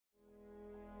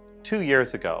2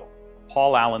 years ago,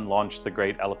 Paul Allen launched the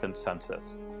Great Elephant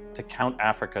Census to count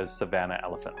Africa's savanna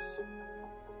elephants.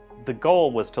 The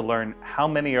goal was to learn how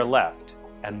many are left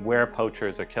and where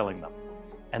poachers are killing them,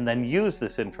 and then use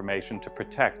this information to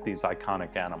protect these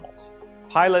iconic animals.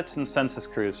 Pilots and census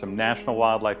crews from national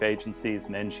wildlife agencies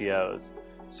and NGOs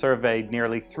surveyed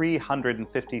nearly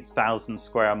 350,000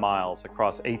 square miles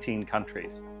across 18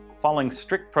 countries, following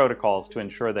strict protocols to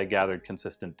ensure they gathered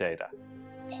consistent data.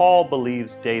 Paul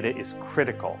believes data is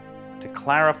critical to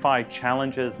clarify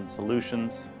challenges and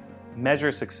solutions,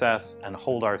 measure success, and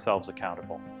hold ourselves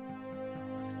accountable.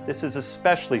 This is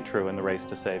especially true in the race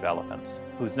to save elephants,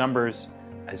 whose numbers,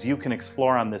 as you can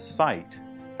explore on this site,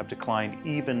 have declined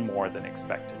even more than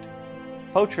expected.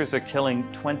 Poachers are killing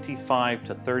 25,000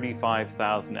 to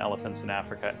 35,000 elephants in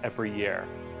Africa every year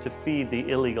to feed the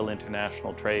illegal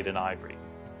international trade in ivory.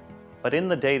 But in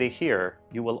the data here,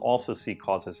 you will also see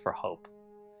causes for hope.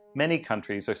 Many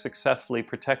countries are successfully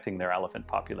protecting their elephant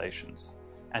populations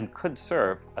and could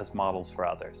serve as models for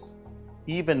others.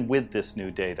 Even with this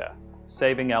new data,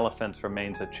 saving elephants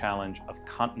remains a challenge of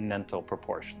continental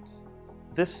proportions.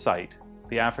 This site,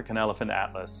 the African Elephant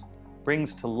Atlas,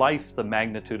 brings to life the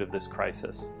magnitude of this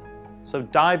crisis. So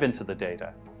dive into the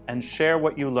data and share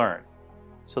what you learn,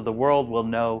 so the world will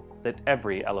know that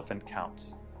every elephant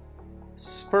counts.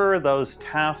 Spur those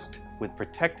tasked with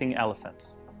protecting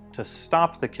elephants to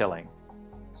stop the killing,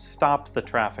 stop the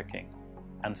trafficking,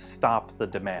 and stop the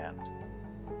demand.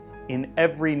 In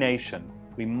every nation,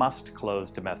 we must close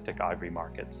domestic ivory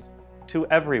markets. To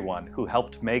everyone who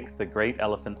helped make the Great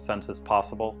Elephant Census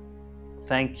possible,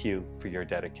 thank you for your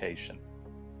dedication.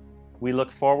 We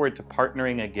look forward to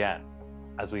partnering again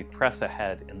as we press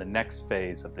ahead in the next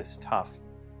phase of this tough,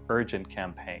 urgent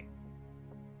campaign.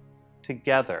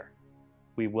 Together,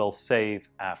 we will save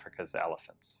Africa's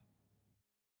elephants.